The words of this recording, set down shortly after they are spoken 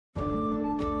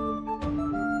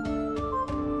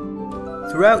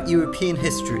Throughout European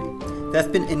history, there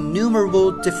have been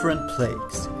innumerable different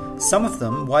plagues, some of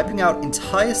them wiping out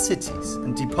entire cities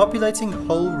and depopulating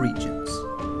whole regions.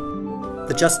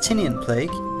 The Justinian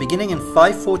plague, beginning in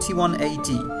 541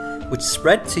 AD, which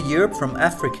spread to Europe from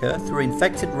Africa through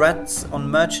infected rats on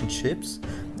merchant ships,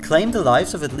 claimed the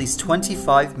lives of at least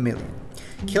 25 million,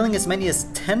 killing as many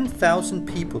as 10,000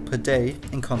 people per day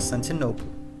in Constantinople.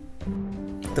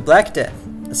 The Black Death,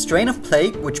 a strain of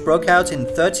plague which broke out in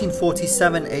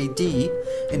 1347 AD,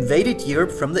 invaded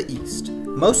Europe from the east,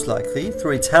 most likely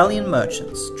through Italian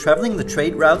merchants traveling the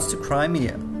trade routes to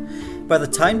Crimea. By the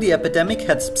time the epidemic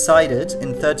had subsided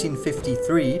in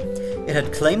 1353, it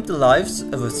had claimed the lives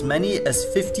of as many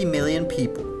as 50 million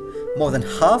people, more than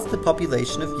half the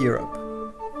population of Europe.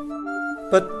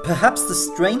 But perhaps the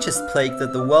strangest plague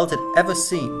that the world had ever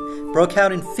seen broke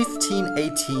out in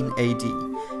 1518 AD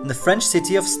in the French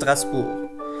city of Strasbourg.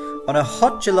 On a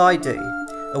hot July day,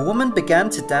 a woman began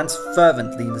to dance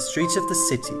fervently in the streets of the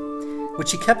city, which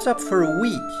she kept up for a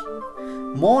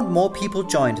week. More and more people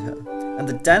joined her, and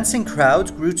the dancing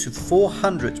crowd grew to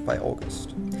 400 by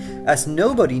August. As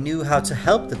nobody knew how to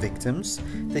help the victims,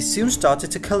 they soon started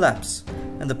to collapse,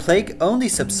 and the plague only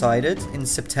subsided in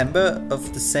September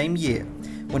of the same year,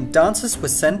 when dancers were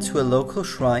sent to a local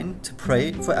shrine to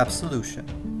pray for absolution.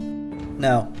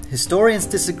 Now, historians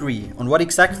disagree on what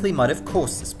exactly might have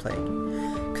caused this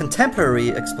plague.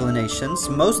 Contemporary explanations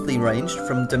mostly ranged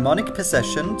from demonic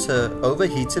possession to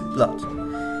overheated blood.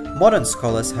 Modern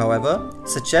scholars, however,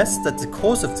 suggest that the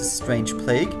cause of this strange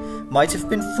plague might have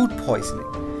been food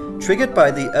poisoning, triggered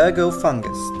by the ergo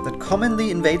fungus that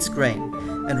commonly invades grain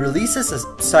and releases a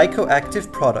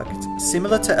psychoactive product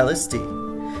similar to LSD.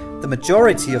 The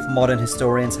majority of modern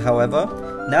historians, however,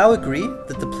 now agree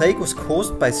that the plague was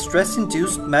caused by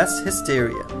stress-induced mass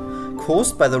hysteria,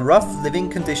 caused by the rough living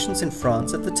conditions in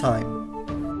France at the time.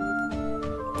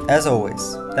 As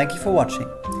always, thank you for watching,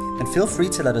 and feel free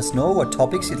to let us know what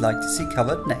topics you'd like to see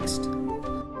covered next.